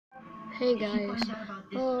Hey guys,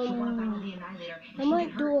 I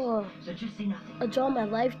might do a draw my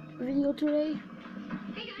life video today.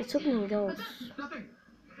 It took me ghosts.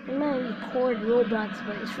 I might record Roblox,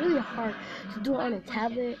 but it's really hard to do on a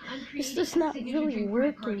tablet. It's just not really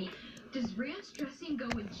working. Does ranch dressing go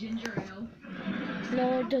with ginger ale?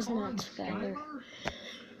 No, it does not, Skyler.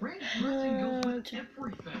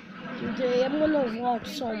 Today I'm gonna watch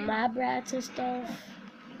some Mab Rats and stuff.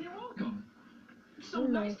 You're welcome. It's so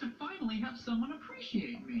nice to finally have someone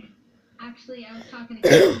appreciate me. Actually, I was talking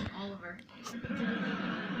to Oliver. You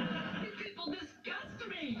people disgust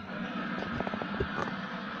me.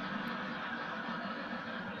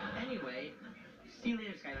 Anyway, see you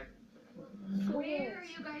later, Skylar. Where are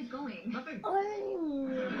you guys going? Nothing. I'm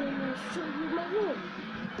gonna show you my room.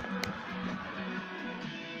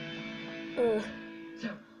 So,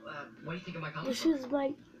 what do you think of my comic This book? is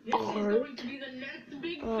my This art. is going to be the next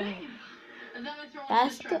big thing. And then I throw in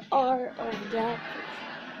That's the distraction. art of that.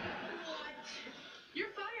 What? You're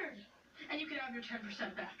fired. And you can have your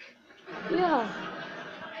 10% back. Yeah.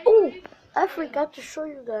 Oh, I forgot to show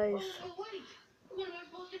you guys. Oh, wait. What am I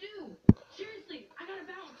supposed to do? Seriously, I gotta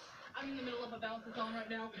bounce. I'm in the middle of a bounce-a-thon right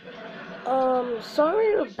now.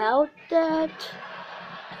 Sorry about that.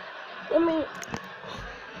 Let me.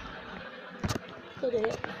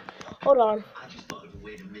 Okay. Hold on. I just thought of a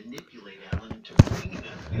way to manipulate Alan into bringing us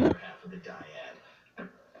the other half of the dyad.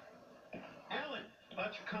 Alan,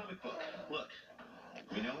 about your comic book. Look,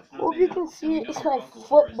 we know it's not Hope you can see it. It's my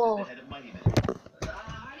football.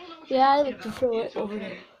 Yeah, I like to throw it over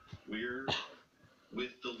there. We're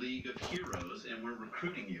with the League of Heroes, and we're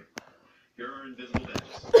recruiting you. Here are our invisible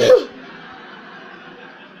badges.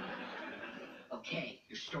 Okay,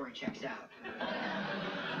 your story checks out.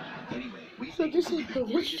 Anyway, So this is my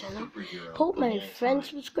Twitch channel. Hope my friends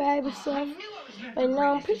subscribe and stuff. Right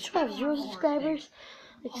now, I'm pretty sure I have 0 subscribers.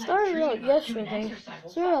 I started out yesterday.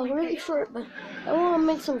 Started out really short, but I want to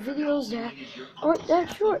make some videos that aren't that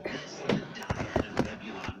short.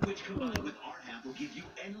 Which combined with our half will give you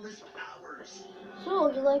endless powers. So,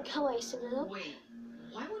 you like how I set it up? Wait,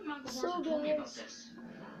 why would Uncle So, Horace have told me about guys, this?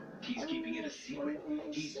 He's keeping it a secret.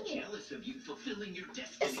 He's jealous of you fulfilling your it's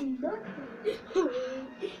destiny. nothing. Yeah,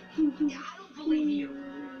 I don't believe you.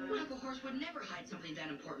 My Uncle Horace would never hide something that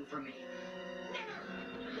important from me.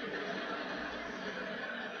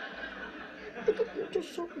 Look at you,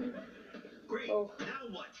 just showed me. Great. Oh. Now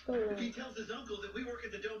what? Oh. If he tells his uncle that we work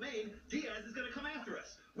at the domain, Diaz is going to come after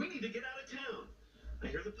us. We need to get out of town. I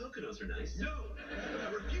hear the Poconos are nice. No!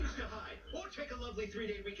 I refuse to hide or take a lovely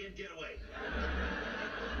 3-day weekend getaway.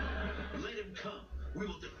 Let him come. We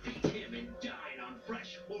will defeat him and dine on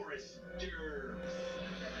fresh Horace Derbs.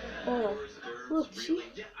 Oh, Horace Derbs? look, Really? see?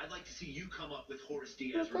 Yeah, I'd like to see you come up with Horace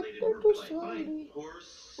Diaz Look at related that wordplay. zombie. Fine.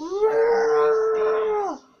 Horace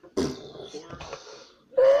Diaz.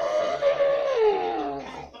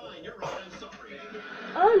 Fine, you're right. I'm sorry.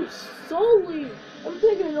 I'm sorry. I'm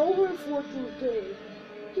taking over for today.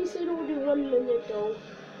 He said only 1 minute though.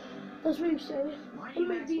 That's what he said. I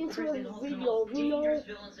might be into a video, you know.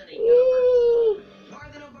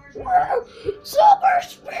 Super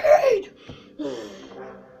speed!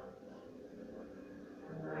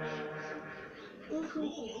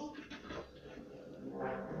 Cool.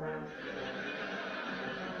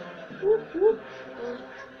 Whoop, whoop.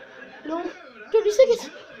 No, 30 seconds.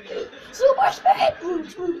 Super speed!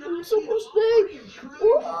 Super speed!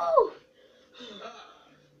 Whoa!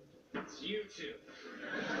 It's you two.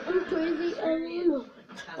 I'm crazy and you know.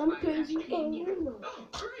 I'm crazy and you know.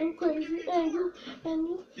 I'm crazy and you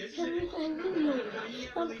know.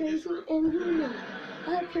 I'm crazy and you know.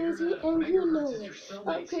 I'm crazy and you know it.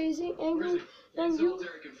 I'm crazy and you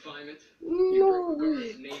know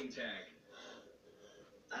it. Name tag.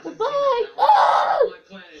 Goodbye! Ah!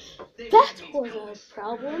 That was a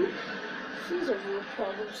problem. She's a real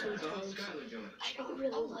problem sometimes. I don't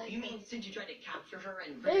really like You her. mean since you tried to capture her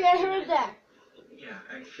and... Hey, I heard that. Yeah,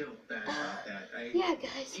 I feel bad about that. I Yeah,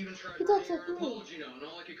 guys. even tried He writing talks her like an me. apology note, and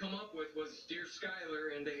all I could come up with was Dear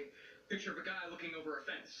Skylar and a picture of a guy looking over a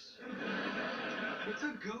fence. It's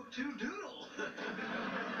a go-to doodle.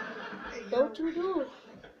 Hey, Go to do.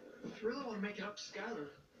 if you really want to make it up to Skylar,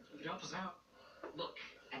 you can help us out. Look,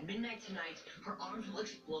 at midnight tonight, her arms will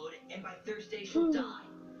explode, and by Thursday, she'll die.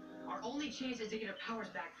 Our only chance is to get her powers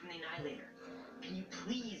back from the Annihilator. Can you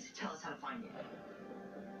please tell us how to find it?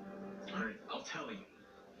 Alright, I'll tell you.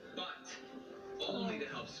 But only to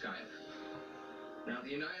help Skylar. Now,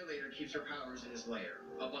 the Annihilator keeps her powers in his lair,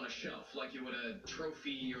 up on a shelf, like you would a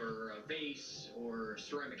trophy or a vase or a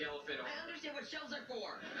ceramic elephant. I understand what shelves are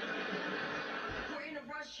for. We're in a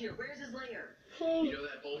rush here. Where's his lair? Hey, You know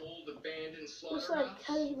that old abandoned looks like slaughterhouse?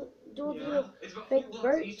 how you do Yeah, little it's about 4 fake blocks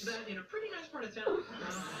birds. east of that in a pretty nice part of town.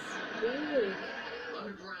 Really?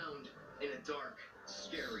 Underground, in a dark,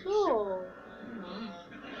 scary So, sewer.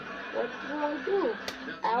 what do I do?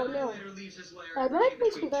 Now, I the don't know. Annihilator leaves his lair I every might day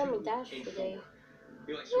make some between Diamond 2 Dash and today. 4.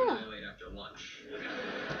 He likes Yeah. to annihilate after lunch.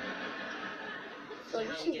 So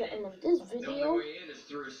this is the end of this The video. only way in is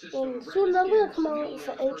through a system And of soon I'm gonna rapid come scans, out so with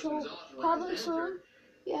the the only other person intro. who's authorized Probably to soon. enter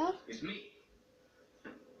Yeah. is me.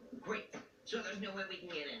 Great. So there's no way we can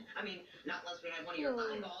get in. I mean, not unless we have one of your No.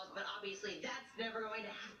 eyeballs, but obviously that's never going to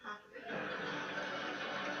happen.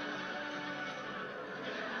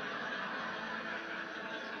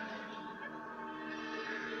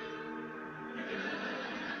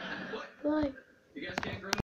 What? Bye.